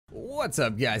What's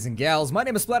up, guys and gals? My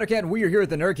name is Splattercat, and we are here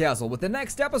at the Nerd Castle with the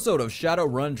next episode of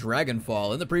Shadowrun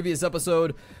Dragonfall. In the previous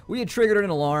episode, we had triggered an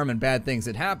alarm and bad things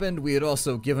had happened. We had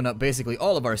also given up basically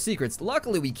all of our secrets.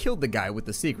 Luckily, we killed the guy with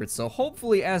the secrets, so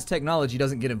hopefully as technology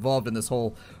doesn't get involved in this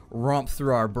whole romp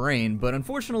through our brain. But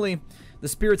unfortunately, the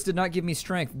spirits did not give me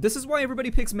strength. This is why everybody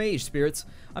picks mage, spirits.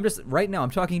 Right now, I'm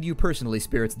talking to you personally,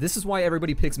 spirits. This is why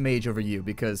everybody picks mage over you,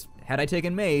 because had I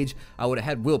taken mage, I would have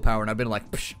had willpower, and I'd been like,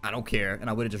 psh, I don't care, and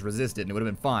I would have just resisted, and it would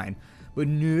have been fine. But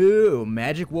no,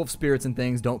 magic wolf spirits and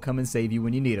things don't come and save you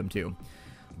when you need them to.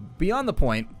 Beyond the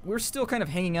point, we're still kind of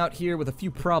hanging out here with a few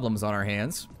problems on our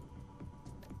hands.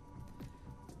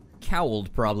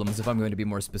 Cowled problems, if I'm going to be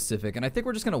more specific, and I think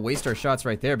we're just going to waste our shots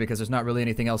right there because there's not really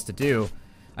anything else to do.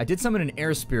 I did summon an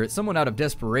air spirit, someone out of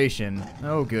desperation.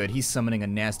 Oh good, he's summoning a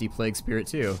nasty plague spirit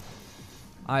too.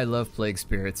 I love plague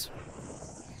spirits.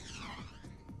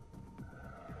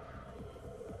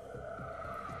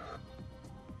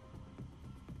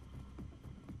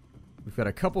 We've got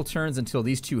a couple turns until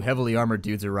these two heavily armored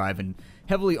dudes arrive, and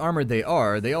heavily armored they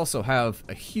are. They also have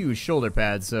a huge shoulder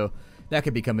pad, so that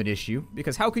could become an issue,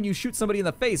 because how can you shoot somebody in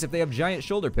the face if they have giant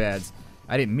shoulder pads?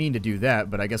 I didn't mean to do that,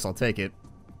 but I guess I'll take it.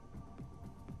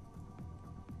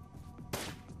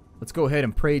 Let's go ahead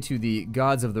and pray to the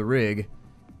gods of the rig.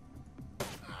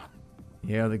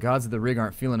 Yeah, the gods of the rig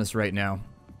aren't feeling us right now.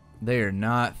 They are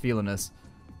not feeling us.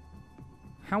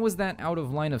 How is that out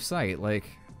of line of sight? Like,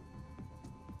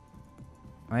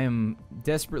 I am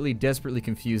desperately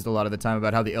confused a lot of the time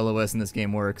about how the LOS in this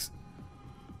game works.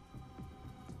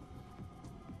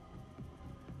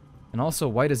 And also,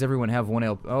 why does everyone have one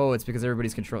LP? Oh, it's because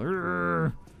everybody's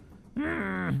controlling.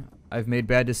 I've made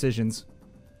bad decisions.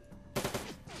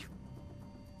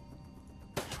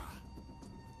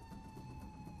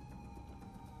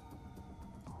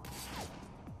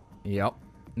 Yep.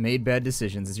 Made bad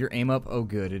decisions. Is your aim up? Oh,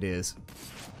 good, it is.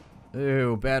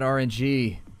 Ooh, bad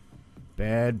RNG.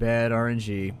 Bad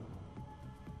RNG.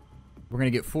 We're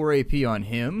going to get 4 AP on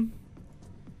him.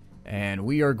 And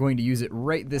we are going to use it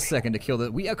right this second to kill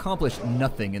the... We accomplished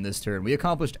nothing in this turn. We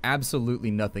accomplished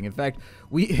absolutely nothing. In fact,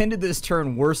 we ended this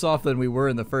turn worse off than we were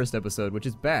in the first episode, which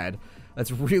is bad.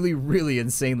 That's really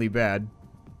insanely bad.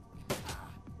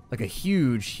 Like a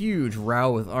huge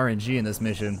row with RNG in this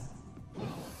mission.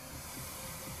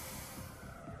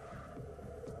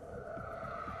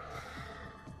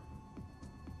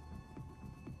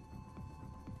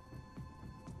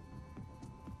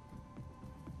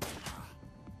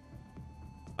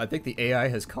 I think the AI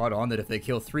has caught on that if they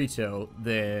kill Three-Toe,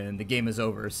 then the game is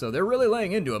over. So they're really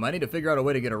laying into him. I need to figure out a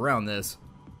way to get around this.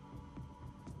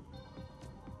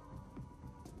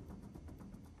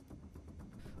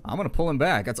 I'm going to pull him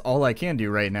back. That's all I can do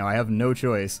right now. I have no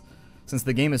choice. Since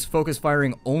the game is focus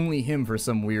firing only him for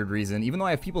some weird reason, even though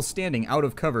I have people standing out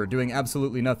of cover doing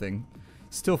absolutely nothing,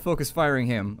 still focus firing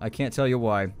him. I can't tell you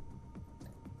why.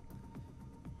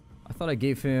 I thought I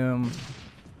gave him...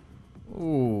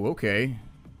 Ooh, okay.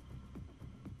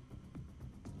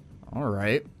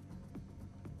 Alright.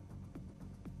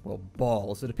 Well,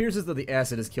 balls. It appears as though the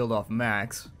acid has killed off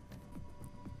Max.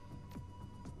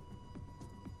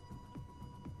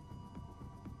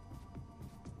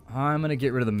 I'm gonna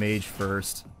get rid of the mage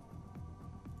first.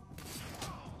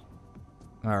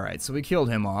 Alright, so we killed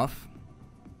him off.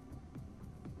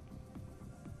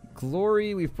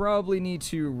 Glory, we probably need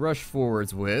to rush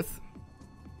forwards with.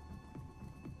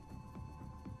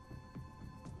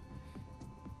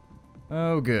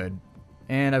 Oh, good.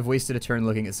 And I've wasted a turn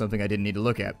looking at something I didn't need to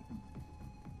look at.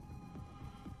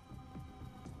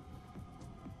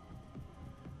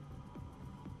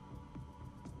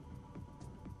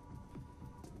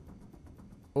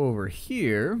 Over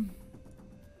here...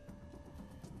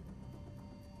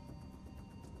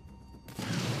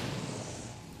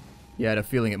 Yeah, I had a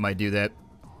feeling it might do that.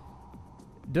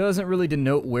 Doesn't really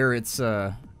denote where its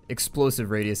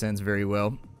explosive radius ends very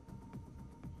well.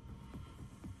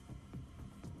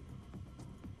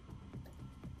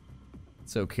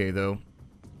 It's okay, though.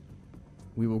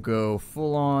 We will go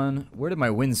full on... Where did my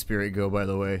wind spirit go, by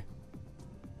the way?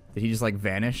 Did he just, like,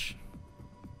 vanish?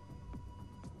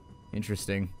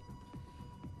 Interesting.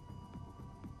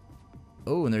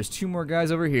 Oh, and there's 2 more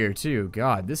guys over here, too.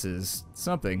 God, this is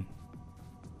something.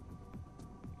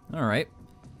 Alright.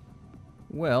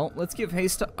 Well, let's give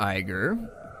haste to Iger.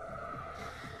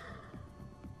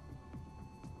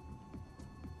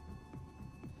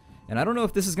 And I don't know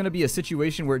if this is going to be a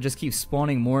situation where it just keeps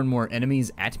spawning more and more enemies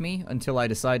at me until I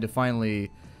decide to finally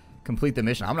complete the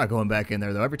mission. I'm not going back in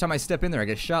there, though. Every time I step in there, I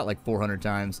get shot like 400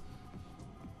 times.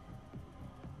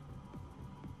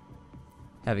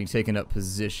 Having taken up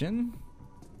position.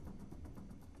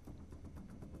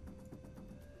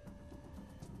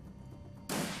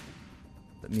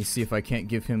 Let me see if I can't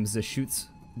give him the shoots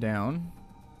down.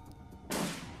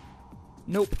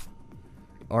 Nope.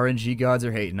 RNG gods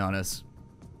are hating on us.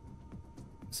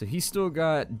 So he's still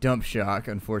got dump shock,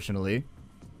 unfortunately.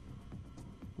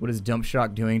 What is dump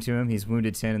shock doing to him? He's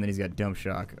wounded 10 and then he's got dump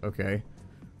shock. Okay.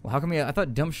 Well, how come I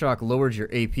thought dump shock lowered your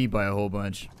AP by a whole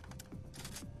bunch.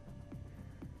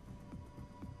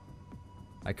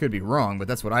 I could be wrong, but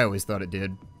that's what I always thought it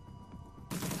did.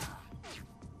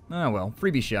 Ah, well.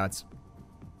 Freebie shots.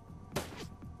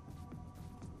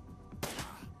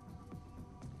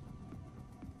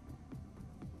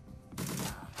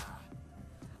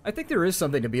 I think there is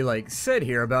something to be, like, said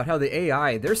here about how the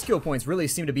AI, their skill points really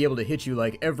seem to be able to hit you,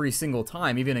 like, every single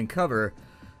time, even in cover.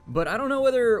 But I don't know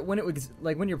whether, when it was,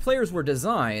 like, when your players were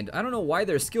designed, I don't know why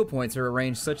their skill points are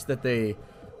arranged such that they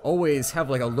always have,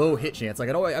 like, a low hit chance. Like,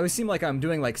 I always seem like I'm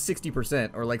doing, like,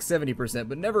 60% or, like, 70%,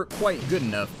 but never quite good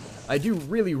enough. I do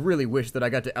really, really wish that I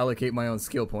got to allocate my own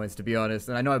skill points, to be honest,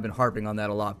 and I know I've been harping on that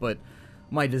a lot, but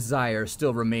my desire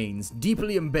still remains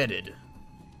deeply embedded.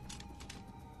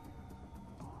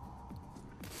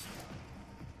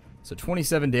 So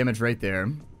 27 damage right there.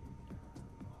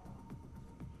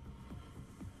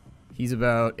 He's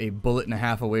about a bullet and a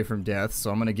half away from death, so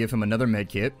I'm going to give him another med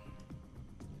kit.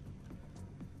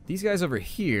 These guys over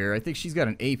here, I think she's got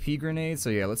an AP grenade, so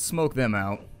yeah, let's smoke them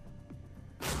out.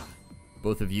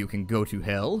 Both of you can go to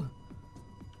hell.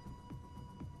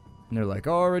 And they're like,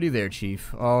 already there,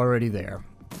 Chief. Already there.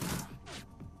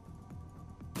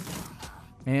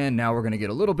 And now we're going to get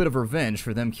a little bit of revenge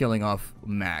for them killing off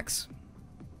Max.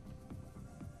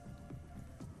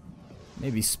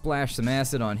 Maybe splash some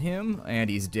acid on him, and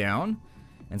he's down.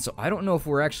 And so I don't know if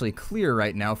we're actually clear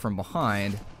right now from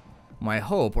behind. My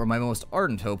hope, or my most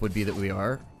ardent hope, would be that we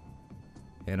are.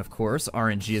 And of course,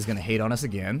 RNG is going to hate on us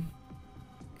again.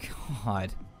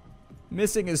 God.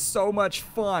 Missing is so much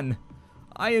fun.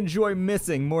 I enjoy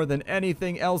missing more than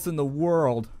anything else in the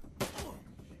world.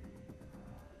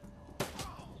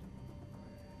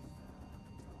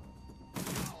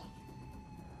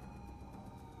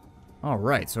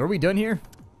 Alright, so are we done here?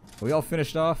 Are we all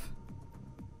finished off?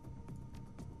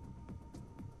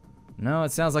 No,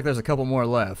 it sounds like there's a couple more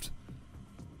left.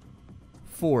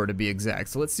 4 to be exact.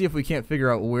 So let's see if we can't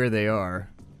figure out where they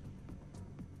are.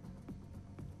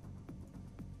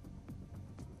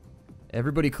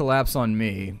 Everybody collapse on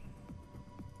me.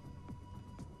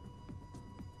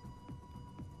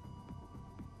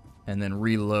 And then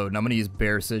reload. And I'm going to use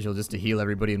Bear Sigil just to heal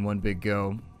everybody in one big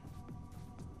go.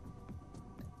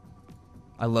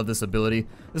 I love this ability.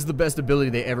 This is the best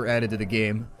ability they ever added to the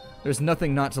game. There's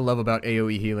nothing not to love about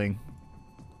AoE healing.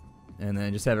 And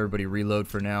then just have everybody reload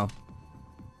for now.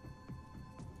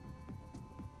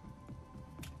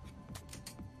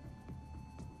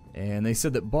 And they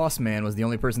said that Boss Man was the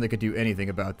only person that could do anything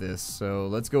about this. So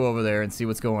let's go over there and see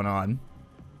what's going on.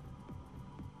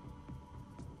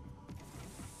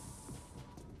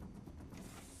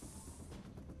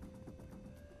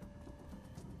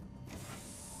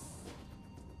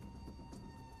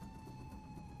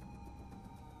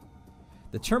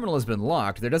 The terminal has been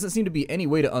locked. There doesn't seem to be any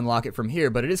way to unlock it from here,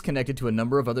 but it is connected to a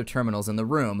number of other terminals in the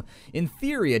room. In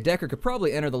theory, a Decker could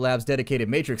probably enter the lab's dedicated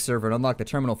Matrix server and unlock the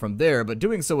terminal from there, but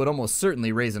doing so would almost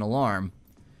certainly raise an alarm.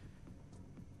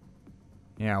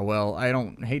 Yeah, well, I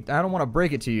don't want to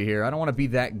break it to you here. I don't want to be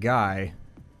that guy.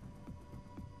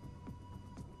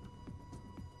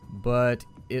 But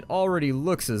it already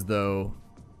looks as though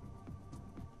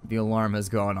the alarm has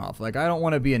gone off. Like, I don't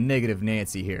want to be a negative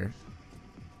Nancy here.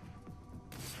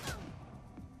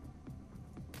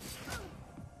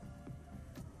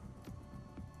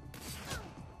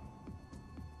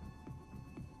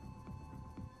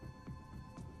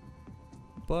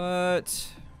 But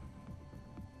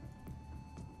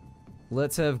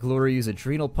let's have Glory use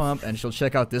Adrenal Pump, and she'll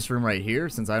check out this room right here,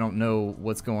 since I don't know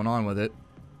what's going on with it.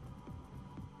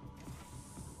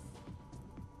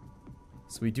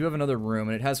 So we do have another room,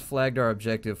 and it has flagged our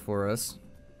objective for us.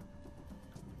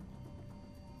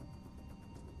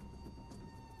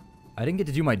 I didn't get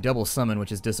to do my double summon,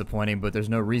 which is disappointing, but there's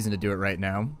no reason to do it right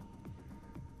now.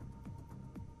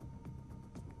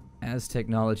 As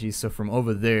technology, so from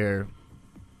over there...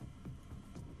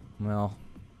 Well,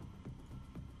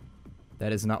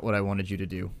 that is not what I wanted you to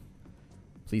do.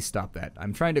 Please stop that.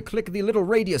 I'm trying to click the little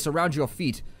radius around your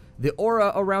feet. The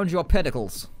aura around your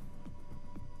pedicles.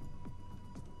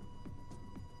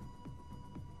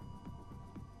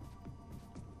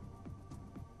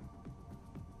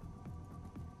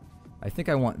 I think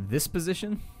I want this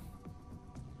position.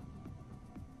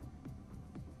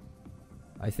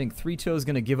 I think Three Toes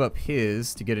going to give up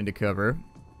his to get into cover.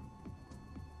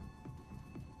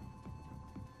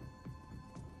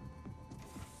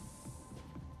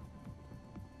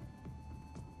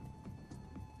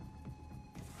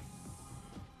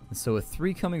 So with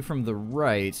 3 coming from the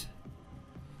right,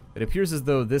 it appears as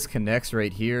though this connects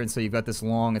right here, and so you've got this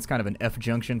long, it's kind of an F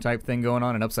junction type thing going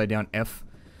on, an upside down F,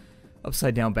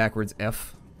 upside down backwards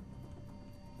F.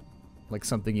 Like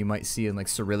something you might see in like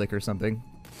Cyrillic or something.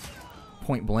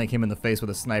 Point blank him in the face with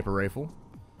a sniper rifle.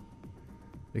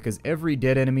 Because every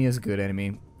dead enemy is a good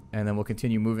enemy. And then we'll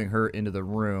continue moving her into the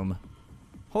room.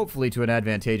 Hopefully to an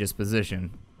advantageous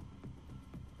position.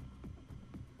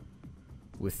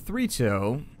 With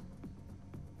 3-toe...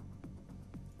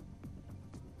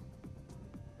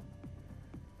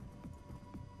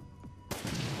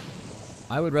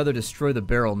 I would rather destroy the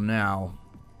barrel now.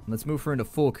 Let's move her into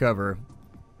full cover.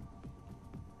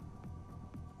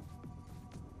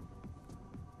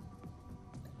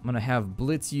 I'm gonna have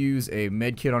Blitz use a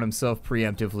medkit on himself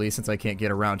preemptively since I can't get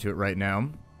around to it right now.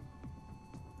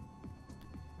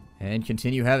 And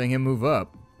continue having him move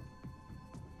up.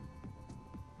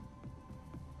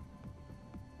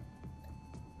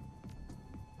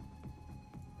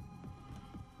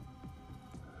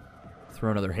 Throw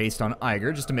another haste on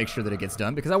Iger just to make sure that it gets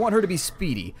done because I want her to be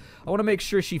speedy. I want to make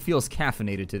sure she feels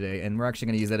caffeinated today, and we're actually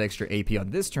going to use that extra AP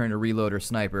on this turn to reload her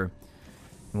sniper.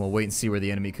 And we'll wait and see where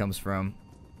the enemy comes from.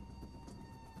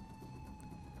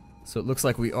 So it looks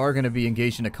like we are going to be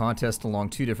engaged in a contest along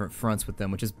 2 different fronts with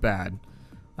them, which is bad.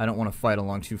 I don't want to fight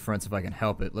along 2 fronts if I can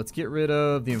help it. Let's get rid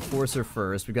of the Enforcer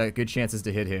first. We've got good chances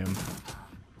to hit him.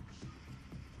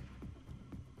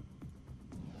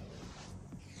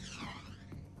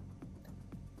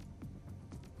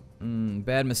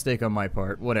 Bad mistake on my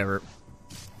part. Whatever.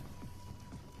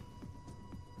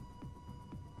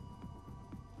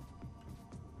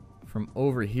 From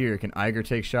over here, can Iger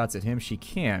take shots at him? She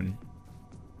can.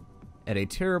 At a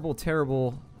terrible,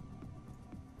 terrible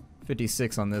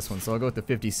 56 on this one, so I'll go with the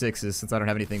 56s since I don't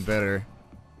have anything better.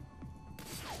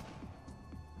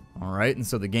 Alright, and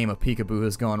so the game of peekaboo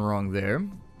has gone wrong there.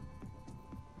 I'm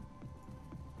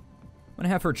gonna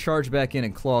have her charge back in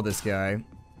and claw this guy.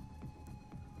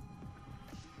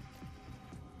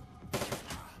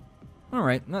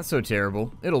 Alright, not so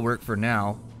terrible. It'll work for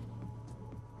now.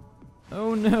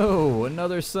 Oh no,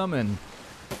 another summon.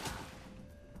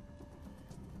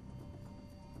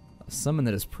 A summon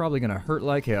that is probably gonna hurt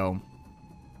like hell.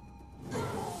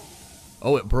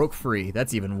 Oh, it broke free.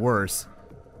 That's even worse.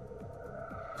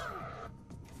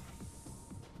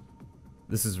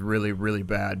 This is really, really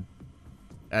bad.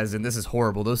 As in, this is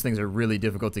horrible. Those things are really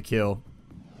difficult to kill.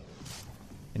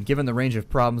 And given the range of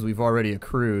problems we've already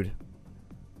accrued...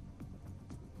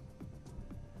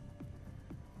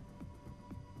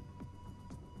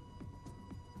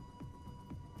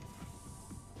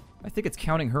 I think it's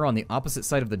counting her on the opposite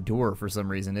side of the door for some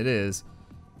reason. It is.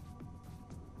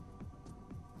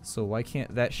 So why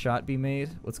can't that shot be made?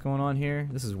 What's going on here?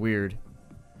 This is weird.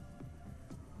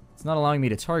 It's not allowing me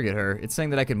to target her. It's saying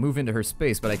that I can move into her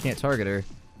space, but I can't target her.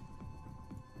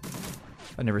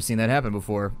 I've never seen that happen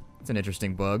before. It's an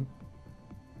interesting bug.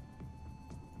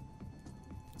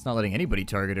 It's not letting anybody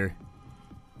target her.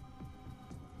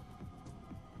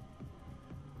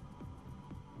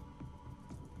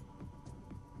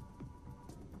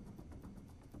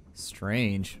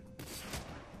 Strange.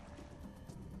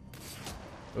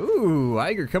 Ooh,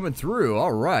 Iger coming through.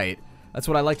 All right. That's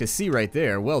what I like to see right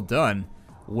there. Well done.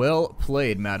 Well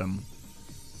played, madam.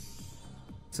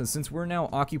 So since we're now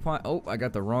occupying... Oh, I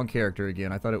got the wrong character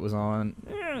again. I thought it was on...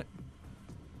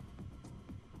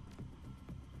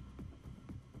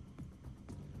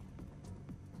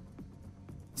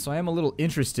 So I am a little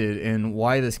interested in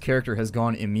why this character has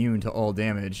gone immune to all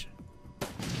damage.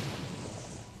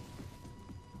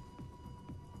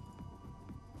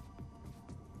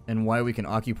 And why we can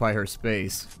occupy her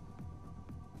space.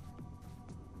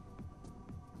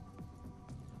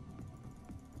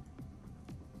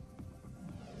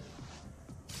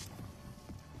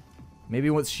 Maybe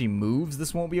once she moves,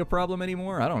 this won't be a problem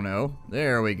anymore? I don't know.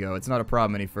 There we go. It's not a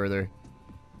problem any further.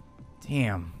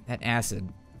 Damn, that acid.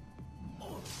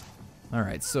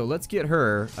 Alright, so let's get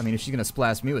her. I mean, if she's going to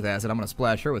splash me with acid, I'm going to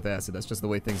splash her with acid. That's just the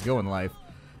way things go in life.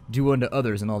 Do unto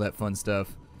others and all that fun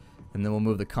stuff. And then we'll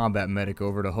move the combat medic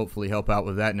over to hopefully help out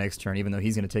with that next turn, even though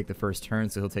he's going to take the first turn,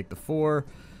 so he'll take the 4.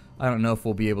 I don't know if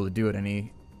we'll be able to do it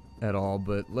at all,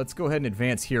 but let's go ahead and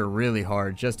advance here really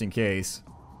hard, just in case.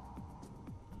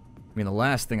 I mean, the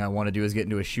last thing I want to do is get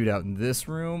into a shootout in this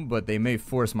room, but they may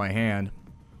force my hand.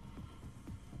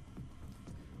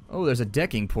 Oh, there's a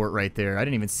decking port right there. I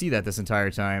didn't even see that this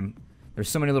entire time. There's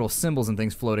so many little symbols and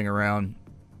things floating around.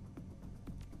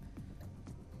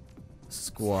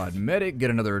 Squad medic, get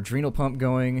another adrenal pump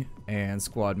going, and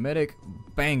squad medic,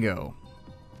 bango.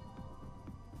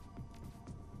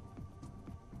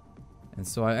 And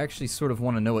so I actually sort of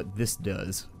want to know what this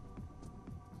does.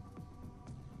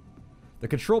 The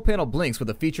control panel blinks with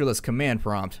a featureless command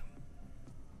prompt.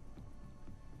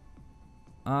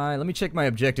 Let me check my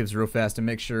objectives real fast and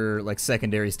make sure, like,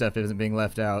 secondary stuff isn't being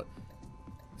left out.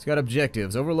 It's got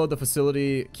objectives. Overload the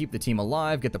facility, keep the team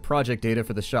alive, get the project data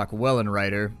for the Shock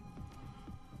Wellenrider.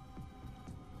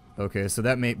 Okay, so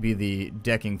that may be the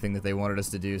decking thing that they wanted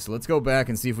us to do. So let's go back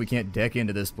and see if we can't deck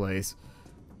into this place.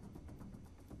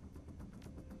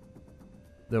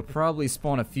 They'll probably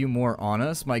spawn a few more on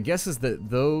us. My guess is that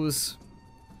those...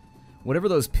 whatever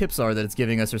those pips are that it's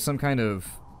giving us are some kind of,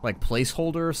 like,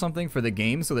 placeholder or something for the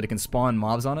game so that it can spawn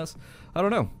mobs on us. I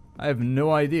don't know. I have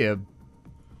no idea.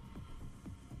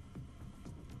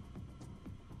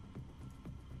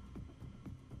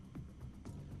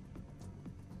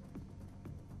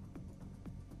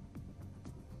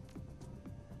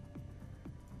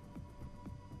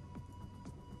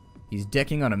 He's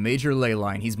decking on a major ley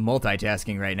line. He's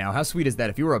multitasking right now. How sweet is that?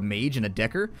 If you were a mage and a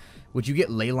decker, would you get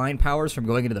ley line powers from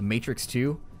going into the Matrix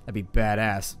too? That'd be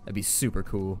badass. That'd be super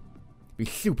cool. Be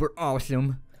super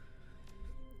awesome.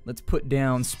 Let's put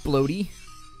down Splody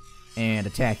and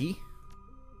Attacky.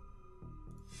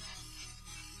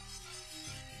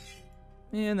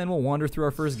 And then we'll wander through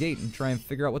our first gate and try and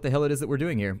figure out what the hell it is that we're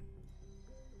doing here.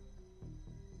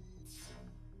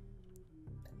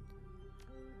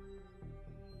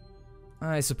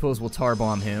 I suppose we'll tar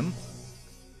bomb him.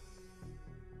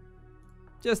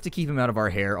 Just to keep him out of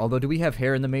our hair. Although, do we have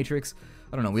hair in the Matrix?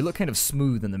 I don't know. We look kind of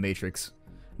smooth in the Matrix.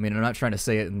 I mean, I'm not trying to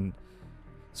say it in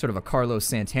sort of a Carlos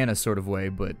Santana sort of way,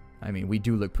 but, I mean, we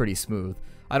do look pretty smooth.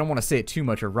 I don't want to say it too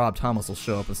much or Rob Thomas will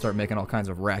show up and start making all kinds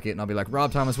of racket, and I'll be like,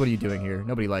 Rob Thomas, what are you doing here?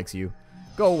 Nobody likes you.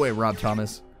 Go away, Rob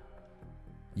Thomas.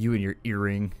 You and your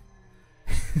earring.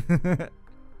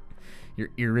 Your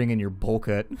earring and your bowl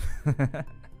cut.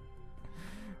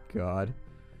 God.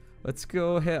 Let's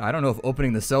go ahead. I don't know if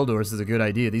opening the cell doors is a good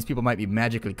idea. These people might be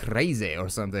magically crazy or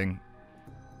something.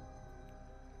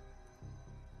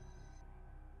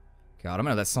 God, I'm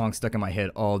gonna have that song stuck in my head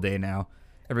all day now.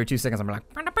 Every 2 seconds I'm like...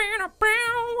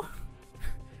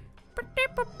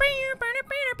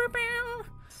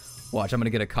 Watch, I'm gonna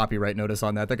get a copyright notice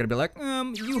on that. They're gonna be like,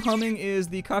 you humming is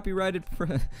the copyrighted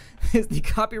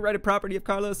property of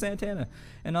Carlos Santana.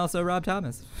 And also Rob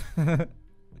Thomas.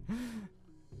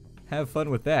 Have fun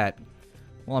with that.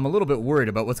 Well, I'm a little bit worried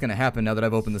about what's going to happen now that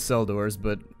I've opened the cell doors,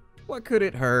 but what could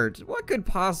it hurt? What could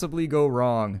possibly go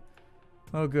wrong?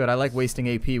 Oh good, I like wasting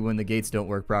AP when the gates don't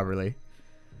work properly.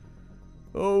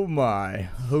 Oh my,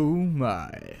 oh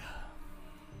my.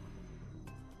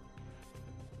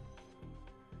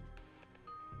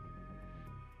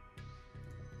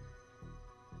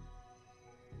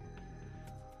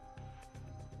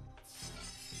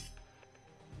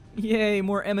 Yay,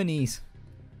 more enemies.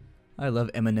 I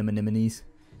love anemones.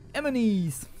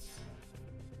 Anemones!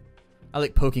 I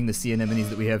like poking the sea anemones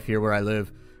that we have here where I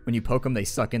live. When you poke them, they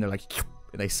suck in. They're like,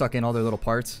 they suck in all their little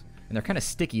parts. And they're kind of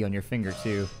sticky on your finger,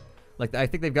 too. Like, I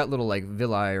think they've got little, like,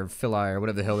 villi or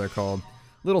whatever the hell they're called.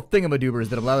 Little thingamadoobers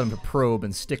that allow them to probe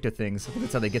and stick to things. I think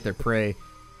that's how they get their prey.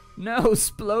 No,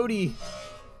 Splody!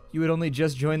 You had only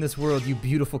just joined this world, you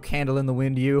beautiful candle in the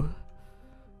wind, you.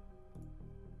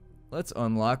 Let's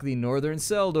unlock the northern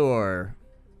cell door.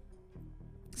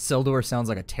 Seldor sounds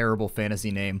like a terrible fantasy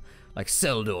name. Like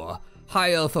Seldor,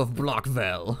 High Elf of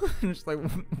Blockvel. Just like,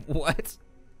 what?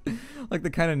 Like the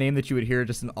kind of name that you would hear at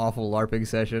just an awful LARPing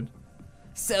session.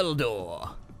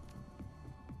 Seldor.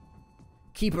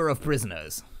 Keeper of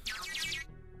Prisoners.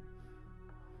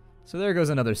 So there goes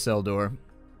another cell door.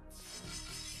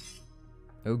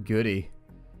 Oh goody.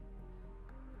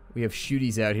 We have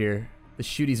shooties out here. The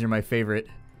shooties are my favorite.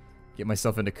 Get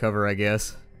myself into cover, I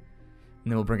guess.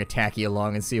 And then we'll bring a Tacky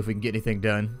along and see if we can get anything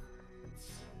done.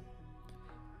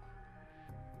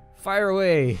 Fire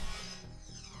away!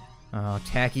 Oh,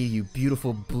 Tacky, you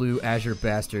beautiful blue azure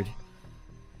bastard.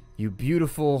 You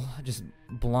beautiful, just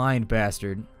blind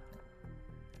bastard.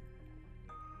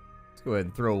 Let's go ahead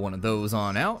and throw one of those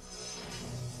on out.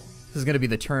 This is going to be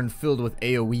the turn filled with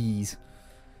AoEs.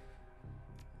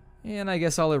 And I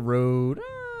guess I'll erode,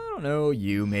 I don't know,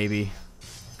 you maybe.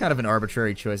 Kind of an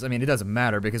arbitrary choice. I mean, it doesn't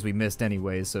matter because we missed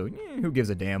anyways, so who gives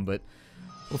a damn, but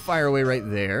we'll fire away right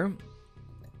there.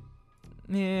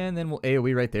 And then we'll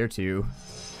AoE right there too.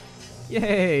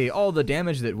 Yay! All the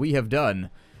damage that we have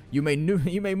done. You may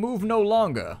move no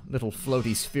longer, little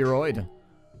floaty spheroid.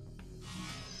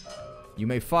 You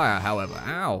may fire, however.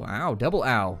 Ow, ow, double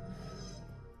ow.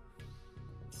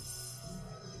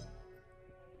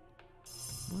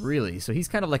 Really? So he's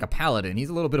kind of like a paladin. He's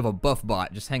a little bit of a buff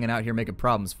bot, just hanging out here making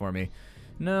problems for me.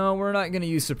 No, we're not going to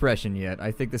use suppression yet.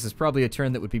 I think this is probably a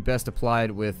turn that would be best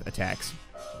applied with attacks.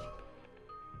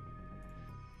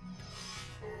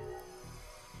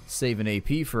 Save an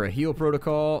AP for a heal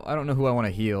protocol. I don't know who I want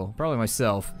to heal. Probably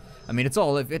myself. I mean, it's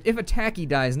all, if Attacky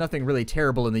dies, nothing really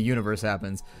terrible in the universe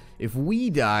happens. If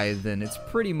we die, then it's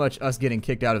pretty much us getting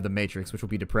kicked out of the Matrix, which will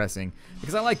be depressing.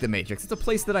 Because I like the Matrix. It's a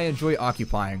place that I enjoy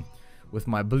occupying with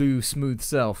my blue, smooth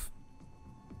self.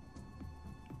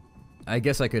 I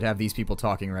guess I could have these people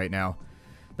talking right now.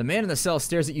 The man in the cell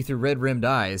stares at you through red-rimmed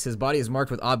eyes. His body is marked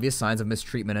with obvious signs of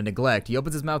mistreatment and neglect. He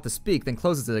opens his mouth to speak, then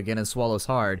closes it again and swallows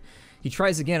hard. He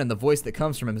tries again, and the voice that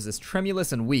comes from him is as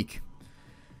tremulous and weak.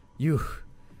 You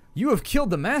have killed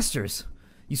the masters.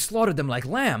 You slaughtered them like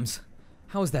lambs.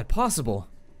 How is that possible?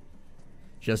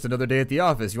 Just another day at the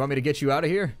office. You want me to get you out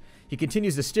of here? He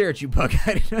continues to stare at you,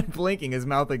 bug-eyed, unblinking, his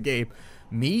mouth agape.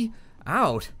 Me?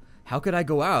 Out? How could I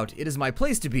go out? It is my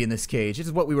place to be in this cage. It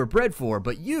is what we were bred for.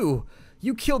 But you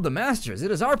killed the masters.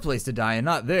 It is our place to die and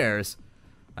not theirs.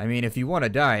 I mean, if you want to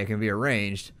die, it can be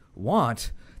arranged.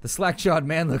 Want? The slack-jawed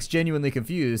man looks genuinely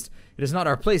confused. It is not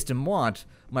our place to want.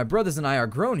 My brothers and I are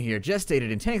grown here,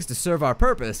 gestated in tanks to serve our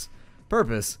purpose.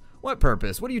 Purpose? What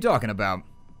purpose? What are you talking about?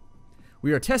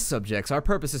 We are test subjects. Our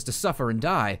purpose is to suffer and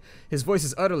die. His voice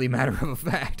is utterly matter of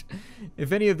fact.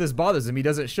 If any of this bothers him, he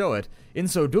doesn't show it. In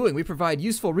so doing, we provide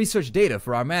useful research data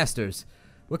for our masters.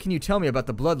 What can you tell me about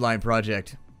the Bloodline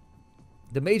Project?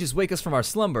 The mages wake us from our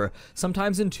slumber,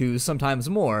 sometimes in twos, sometimes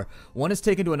more. One is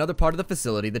taken to another part of the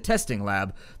facility, the testing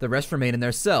lab. The rest remain in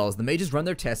their cells. The mages run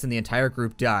their tests and the entire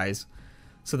group dies.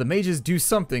 So the mages do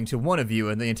something to one of you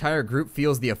and the entire group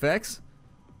feels the effects?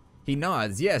 He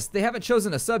nods. Yes, they haven't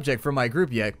chosen a subject for my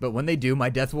group yet, but when they do, my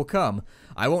death will come.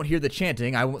 I won't hear the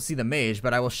chanting, I won't see the mage,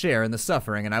 but I will share in the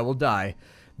suffering and I will die.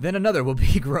 Then another will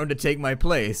be grown to take my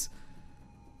place.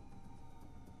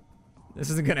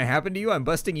 This isn't gonna happen to you? I'm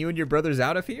busting you and your brothers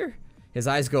out of here? His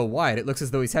eyes go wide. It looks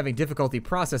as though he's having difficulty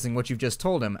processing what you've just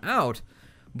told him. Out?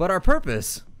 But our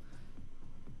purpose?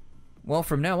 Well,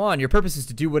 from now on, your purpose is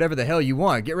to do whatever the hell you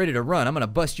want. Get ready to run. I'm gonna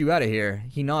bust you out of here.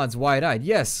 He nods wide-eyed.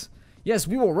 Yes. Yes,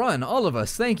 we will run. All of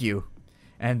us. Thank you.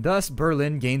 And thus,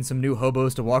 Berlin gained some new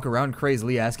hobos to walk around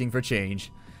crazily asking for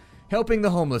change. Helping the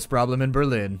homeless problem in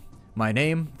Berlin. My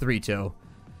name, Three-Toe.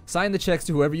 Sign the checks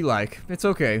to whoever you like. It's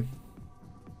okay.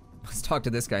 Let's talk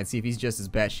to this guy and see if he's just as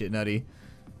batshit nutty.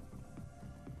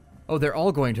 Oh, they're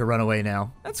all going to run away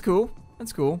now. That's cool.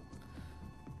 That's cool.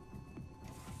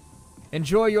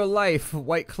 Enjoy your life,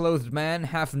 white-clothed man,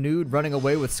 half-nude, running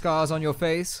away with scars on your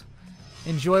face.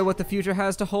 Enjoy what the future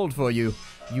has to hold for you,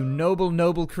 you noble,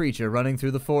 noble creature running through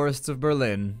the forests of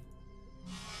Berlin.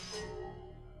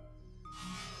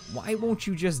 Why won't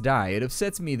you just die? It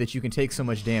upsets me that you can take so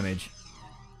much damage.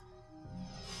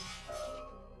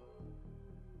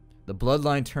 The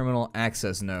Bloodline Terminal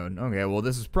Access Node. Okay, well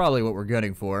this is probably what we're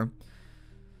gunning for.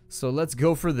 So let's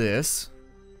go for this.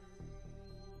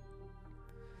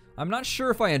 I'm not sure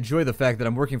if I enjoy the fact that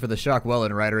I'm working for the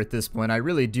Shockwellen Rider at this point. I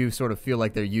really do sort of feel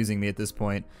like they're using me at this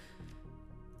point.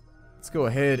 Let's go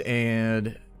ahead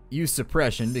and use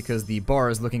suppression because the bar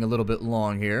is looking a little bit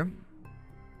long here.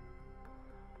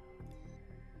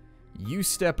 You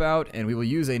step out and we will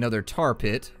use another tar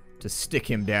pit to stick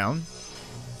him down.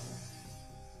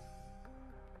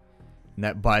 And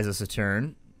that buys us a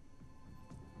turn.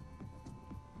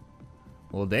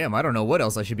 Well, damn, I don't know what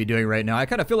else I should be doing right now. I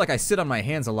kind of feel like I sit on my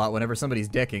hands a lot whenever somebody's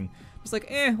decking. Just like,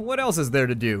 what else is there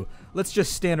to do? Let's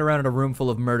just stand around in a room full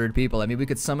of murdered people. I mean, we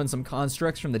could summon some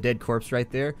constructs from the dead corpse right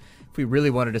there if we really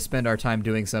wanted to spend our time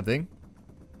doing something.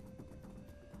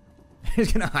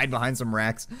 He's gonna hide behind some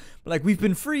racks. Like, we've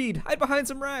been freed! Hide behind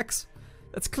some racks!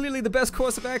 That's clearly the best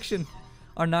course of action.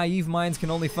 Our naive minds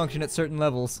can only function at certain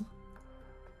levels.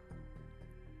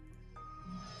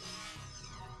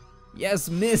 Yes,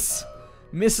 miss!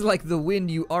 Miss like the wind,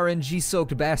 you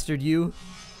RNG-soaked bastard, you.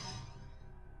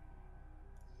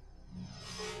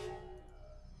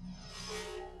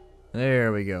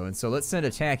 There we go. And so let's send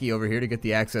Attacky over here to get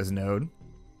the access node.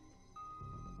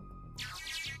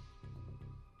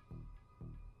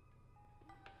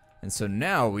 And so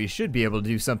now we should be able to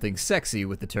do something sexy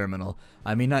with the terminal.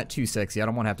 I mean, not too sexy. I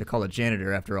don't want to have to call a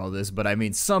janitor after all this, but I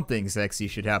mean something sexy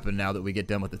should happen now that we get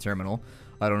done with the terminal.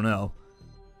 I don't know.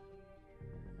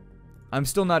 I'm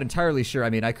still not entirely sure. I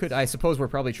mean, I suppose we're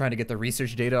probably trying to get the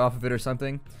research data off of it or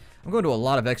something. I'm going to a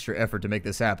lot of extra effort to make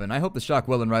this happen. I hope the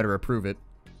Shockwellen Rider approve it.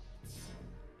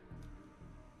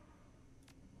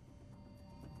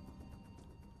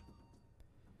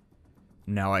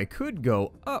 Now I could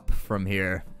go up from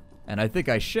here. And I think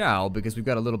I shall, because we've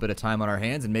got a little bit of time on our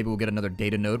hands, and maybe we'll get another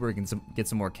data node where we can get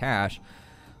some more cash.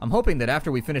 I'm hoping that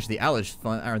after we finish the Alice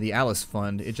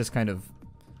Fund, it just kind of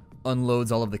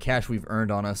unloads all of the cash we've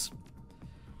earned on us.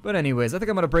 But anyways, I think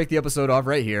I'm going to break the episode off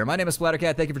right here. My name is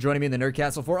Splattercat. Thank you for joining me in the Nerd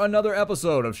Castle for another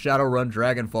episode of Shadowrun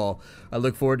Dragonfall. I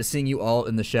look forward to seeing you all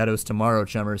in the shadows tomorrow,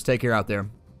 chummers. Take care out there.